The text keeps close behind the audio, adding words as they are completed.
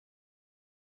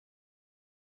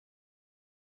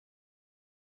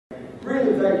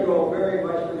Really, thank you all very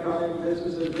much for coming. This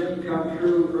is a dream come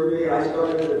true for me. I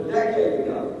started a decade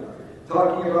ago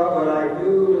talking about what I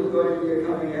knew was going to be a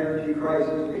coming energy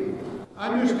crisis.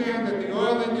 Understand that the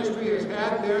oil industry has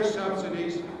had their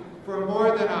subsidies for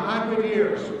more than 100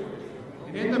 years,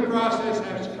 and in the process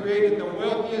has created the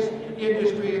wealthiest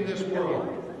industry in this world.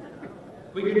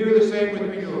 We can do the same with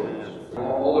renewables.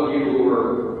 All of you who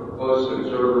are close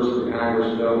observers of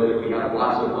Congress know that we have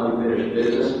lots of unfinished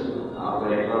business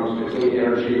when it comes to clean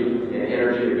energy and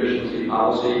energy efficiency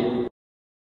policy.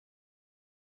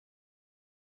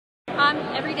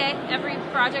 Every day, every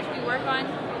project we work on,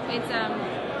 it's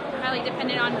highly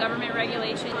dependent on government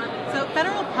regulation. So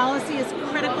federal policy is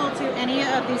critical to any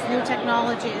of these new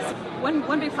technologies.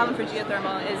 One big problem for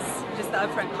geothermal is just the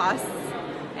upfront costs.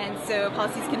 And so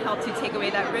policies can help to take away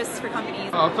that risk for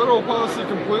companies. Federal policy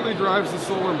completely drives the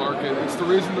solar market. It's the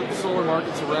reason that the solar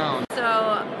market's around. So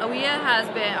OEA has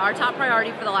been, our top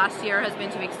priority for the last year has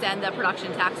been to extend the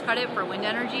production tax credit for wind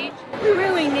energy. We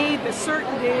really need the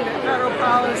certainty that federal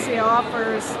policy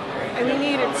offers, and we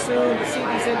need it soon to see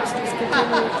these industries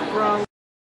continue to grow.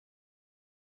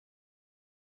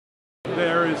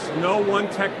 There is no one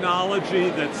technology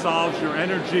that solves your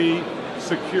energy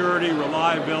security,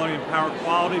 reliability, and power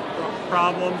quality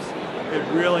problems. It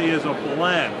really is a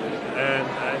blend,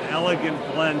 an elegant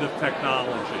blend of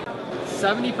technology.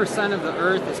 70% of the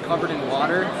Earth is covered in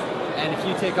water, and if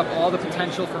you take up all the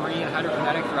potential for marine and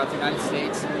hydrokinetic throughout the United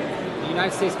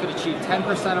States could achieve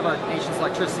 10% of our nation's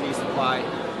electricity supply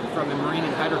from the marine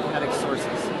and hydrokinetic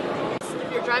sources.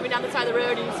 If you're driving down the side of the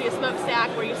road and you see a smokestack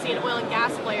where you see an oil and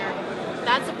gas flare,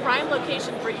 that's a prime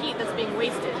location for heat that's being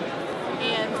wasted.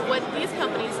 And what these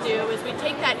companies do is we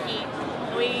take that heat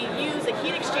and we use a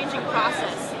heat exchanging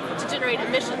process to generate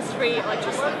emissions-free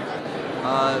electricity.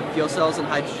 Fuel cells and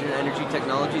hydrogen energy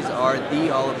technologies are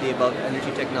the all-of-the-above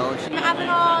energy technology.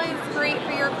 Ethanol is great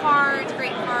for your car, it's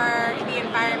great for the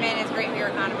environment, it's great for your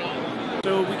economy.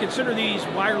 So we consider these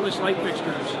wireless light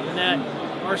fixtures, and that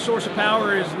our source of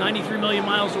power is 93 million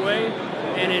miles away,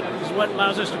 and it is what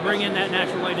allows us to bring in that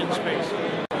natural light into space.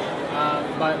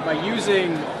 By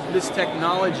using this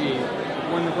technology,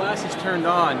 when the glass is turned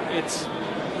on, it's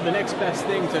the next best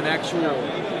thing to an actual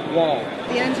wall.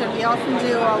 The engine, we often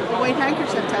do a weight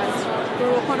handkerchief test, where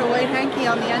we'll put a weight hanky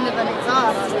on the end of an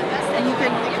exhaust, and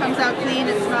it comes out clean,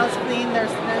 it smells clean,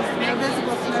 there's no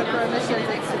visible smoke or emissions,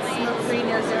 it's smoke-free,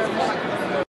 near zero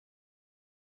emissions.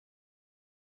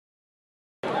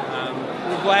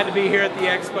 We're glad to be here at the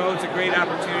Expo. It's a great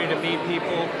opportunity to meet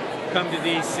people, come to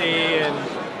DC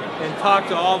and talk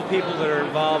to all the people that are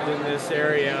involved in this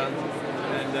area,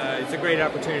 and it's a great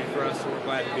opportunity for us, so we're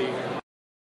glad to be here.